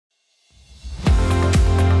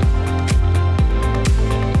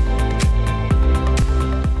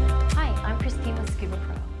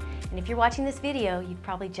watching this video, you've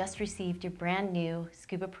probably just received your brand new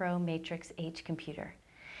SCUBAPRO Matrix H computer.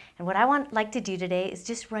 And what I like to do today is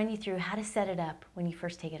just run you through how to set it up when you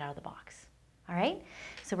first take it out of the box. All right?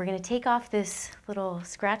 So we're going to take off this little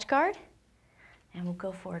scratch guard and we'll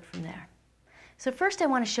go forward from there. So first I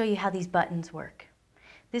want to show you how these buttons work.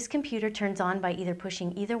 This computer turns on by either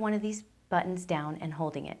pushing either one of these buttons down and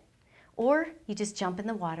holding it, or you just jump in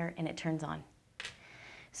the water and it turns on.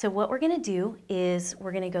 So what we're going to do is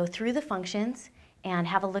we're going to go through the functions and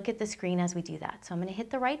have a look at the screen as we do that. So I'm going to hit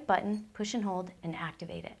the right button, push and hold, and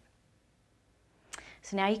activate it.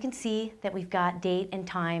 So now you can see that we've got date and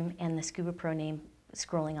time and the SCUBAPRO name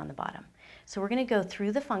scrolling on the bottom. So we're going to go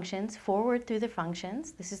through the functions, forward through the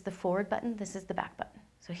functions. This is the forward button, this is the back button.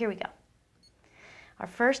 So here we go. Our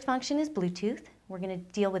first function is Bluetooth. We're going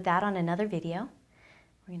to deal with that on another video.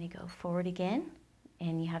 We're going to go forward again,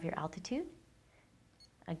 and you have your altitude.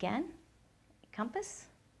 Again, compass,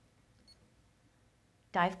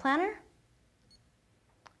 dive planner,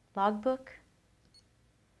 logbook,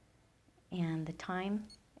 and the time,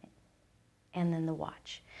 and then the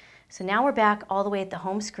watch. So now we're back all the way at the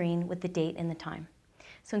home screen with the date and the time.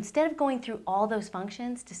 So instead of going through all those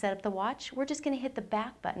functions to set up the watch, we're just going to hit the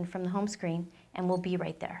back button from the home screen and we'll be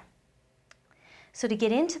right there. So to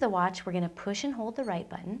get into the watch, we're going to push and hold the right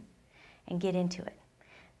button and get into it.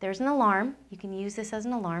 There's an alarm. You can use this as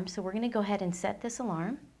an alarm. So we're going to go ahead and set this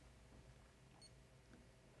alarm.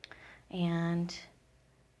 And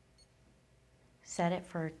set it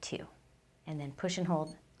for 2. And then push and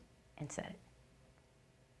hold and set it.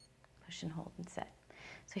 Push and hold and set.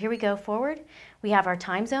 So here we go forward. We have our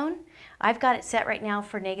time zone. I've got it set right now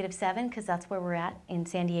for -7 because that's where we're at in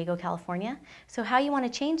San Diego, California. So how you want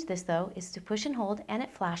to change this though is to push and hold and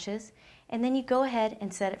it flashes, and then you go ahead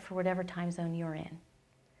and set it for whatever time zone you're in.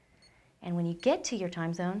 And when you get to your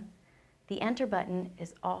time zone, the enter button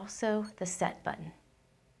is also the set button.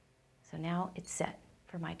 So now it's set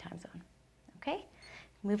for my time zone. Okay?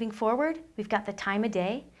 Moving forward, we've got the time of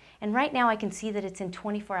day. And right now I can see that it's in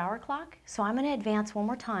 24-hour clock. So I'm going to advance one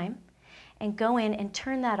more time and go in and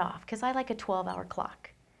turn that off because I like a 12-hour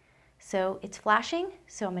clock. So it's flashing,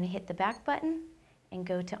 so I'm going to hit the back button and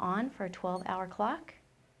go to on for a 12-hour clock.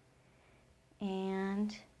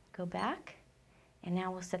 And go back. And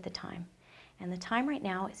now we'll set the time. And the time right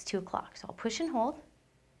now is 2 o'clock. So I'll push and hold.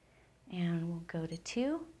 And we'll go to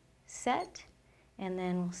 2, set. And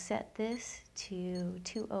then we'll set this to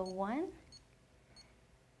 2:01.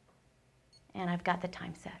 And I've got the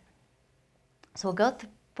time set. So we'll go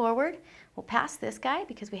forward. We'll pass this guy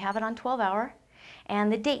because we have it on 12-hour.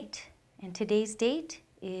 And the date. And today's date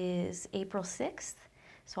is April 6th.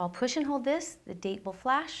 So I'll push and hold this. The date will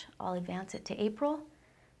flash. I'll advance it to April.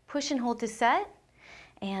 Push and hold to set.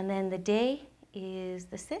 And then the day is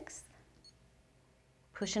the 6th.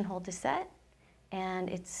 Push and hold to set.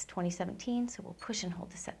 And it's 2017, so we'll push and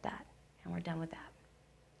hold to set that. And we're done with that.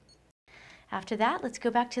 After that, let's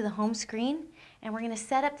go back to the home screen, and we're going to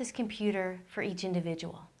set up this computer for each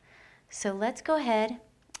individual. So let's go ahead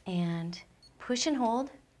and push and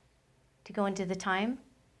hold to go into the time,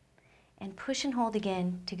 and push and hold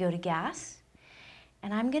again to go to gas.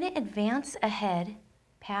 And I'm going to advance ahead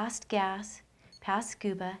past gas, past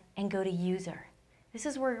scuba, and go to user. This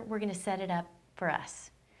is where we're going to set it up for us.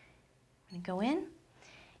 I'm going to go in,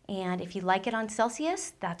 and if you like it on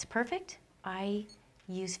Celsius, that's perfect. I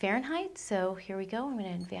use Fahrenheit, so here we go. I'm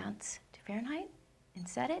going to advance to Fahrenheit and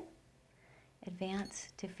set it.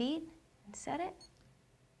 Advance to feet and set it.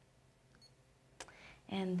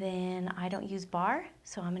 And then I don't use bar,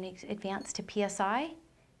 so I'm going to advance to PSI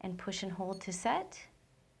and push and hold to set.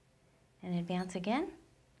 And advance again.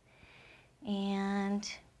 And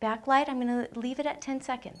backlight, I'm going to leave it at 10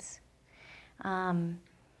 seconds.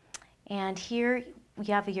 And here we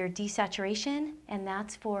have your desaturation, and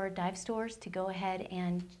that's for dive stores to go ahead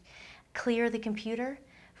and clear the computer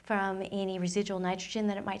from any residual nitrogen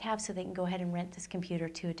that it might have so they can go ahead and rent this computer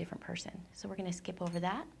to a different person. So we're going to skip over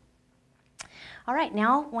that. All right,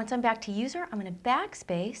 now once I'm back to user, I'm going to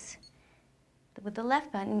backspace with the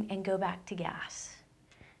left button and go back to gas.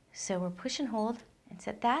 So we're push and hold and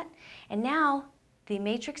set that. And now the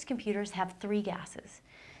Matrix computers have 3 gases.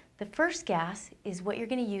 The first gas is what you're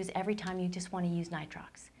going to use every time you just want to use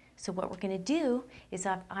nitrox. So what we're going to do is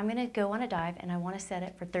I'm going to go on a dive and I want to set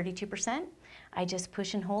it for 32%. I just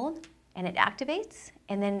push and hold and it activates,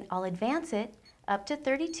 and then I'll advance it up to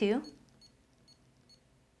 32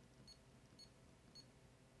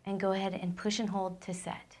 and go ahead and push and hold to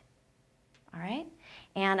set. All right?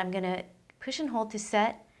 And I'm going to push and hold to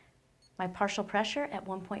set my partial pressure at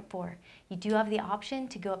 1.4. You do have the option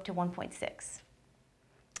to go up to 1.6.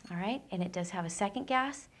 All right, and it does have a second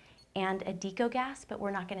gas and a deco gas, but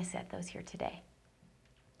we're not going to set those here today.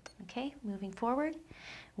 Okay, moving forward,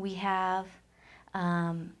 we have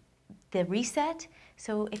the reset.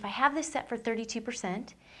 So if I have this set for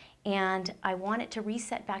 32% and I want it to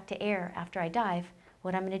reset back to air after I dive,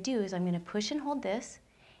 what I'm going to do is I'm going to push and hold this,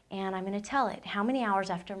 and I'm going to tell it how many hours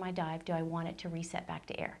after my dive do I want it to reset back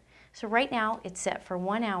to air. So right now it's set for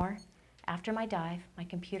 1 hour after my dive. My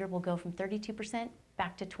computer will go from 32%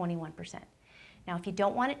 back to 21%. Now if you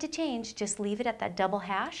don't want it to change, just leave it at that double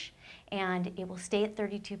hash and it will stay at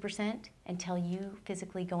 32% until you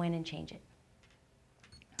physically go in and change it.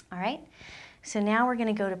 All right, so now we're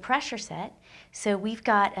going to go to pressure set. So we've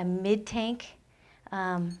got a mid-tank,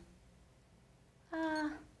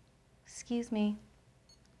 excuse me,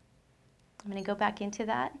 I'm going to go back into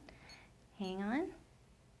that. Hang on.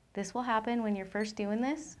 This will happen when you're first doing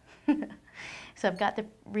this. So I've got the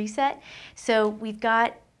reset. So we've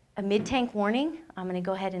got a mid-tank warning. I'm going to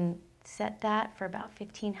go ahead and set that for about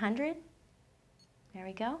 1500. There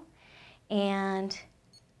we go. And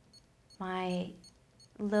my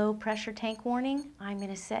low pressure tank warning, I'm going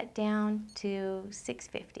to set down to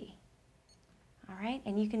 650. All right,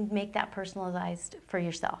 and you can make that personalized for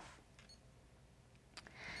yourself.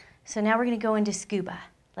 So now we're going to go into scuba.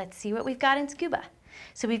 Let's see what we've got in scuba.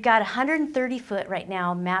 So we've got 130 foot right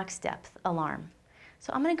now max depth alarm.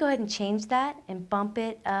 So I'm going to go ahead and change that and bump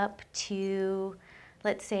it up to,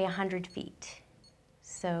 let's say, 100 feet.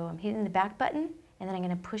 So I'm hitting the back button and then I'm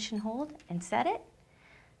going to push and hold and set it.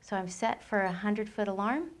 So I'm set for a 100-foot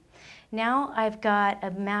alarm. Now I've got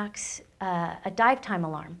a max, a dive time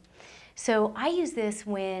alarm. So I use this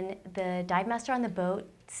when the dive master on the boat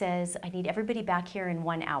says, I need everybody back here in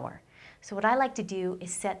 1 hour. So what I like to do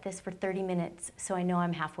is set this for 30 minutes so I know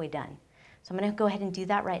I'm halfway done. So I'm going to go ahead and do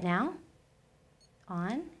that right now.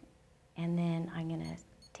 On, and then I'm going to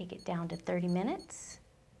take it down to 30 minutes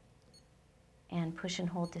and push and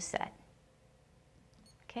hold to set.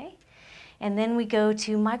 Okay, and then we go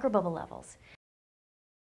to microbubble levels.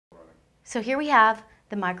 So here we have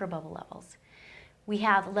the microbubble levels. We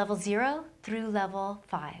have level 0 through level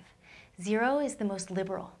 5. 0 is the most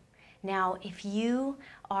liberal. Now, if you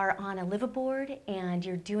are on a liveaboard and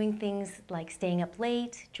you're doing things like staying up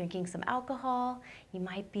late, drinking some alcohol, you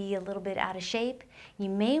might be a little bit out of shape, you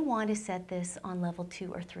may want to set this on level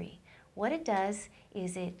 2 or 3. What it does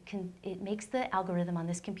is it makes the algorithm on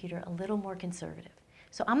this computer a little more conservative.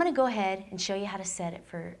 So I'm going to go ahead and show you how to set it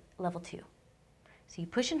for level 2. So you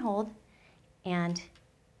push and hold and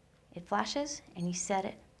it flashes and you set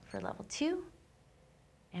it for level 2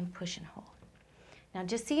 and push and hold. Now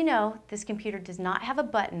just so you know, this computer does not have a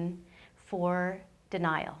button for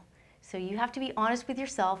denial. So you have to be honest with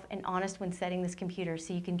yourself and honest when setting this computer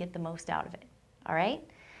so you can get the most out of it. All right?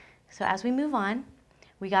 So as we move on,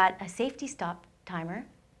 we got a safety stop timer.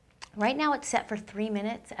 Right now it's set for 3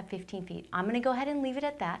 minutes at 15 feet. I'm going to go ahead and leave it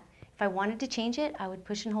at that. If I wanted to change it, I would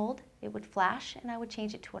push and hold. It would flash and I would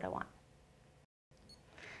change it to what I want.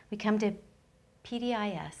 We come to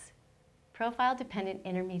PDIS, Profile Dependent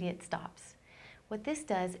Intermediate Stops. What this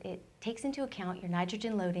does, it takes into account your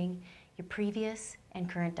nitrogen loading, your previous and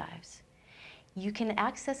current dives. You can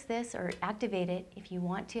access this or activate it if you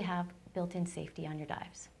want to have built-in safety on your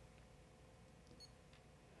dives.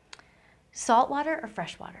 Saltwater or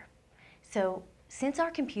freshwater. So since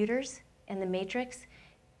our computers and the matrix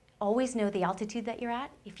always know the altitude that you're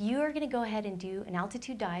at, if you are going to go ahead and do an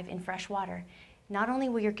altitude dive in fresh water, not only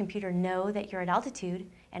will your computer know that you're at altitude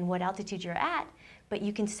and what altitude you're at, but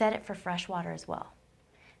you can set it for fresh water as well.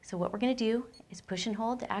 So what we're going to do is push and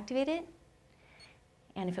hold to activate it,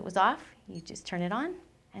 and if it was off, you just turn it on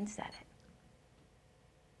and set it.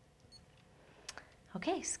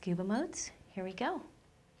 Okay, scuba modes, here we go.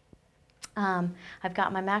 I've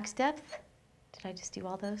got my max depth. Did I just do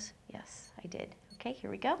all those? Yes, I did. Okay, here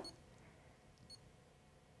we go.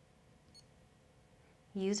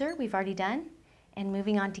 User, we've already done, and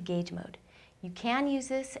moving on to gauge mode. You can use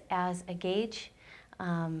this as a gauge,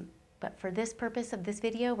 but for this purpose of this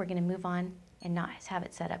video, we're going to move on and not have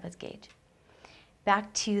it set up as gauge.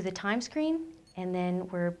 Back to the time screen, and then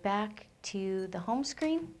we're back to the home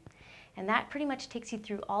screen, and that pretty much takes you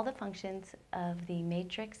through all the functions of the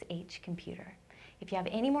Matrix H computer. If you have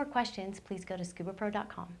any more questions, please go to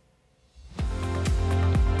SCUBAPRO.com.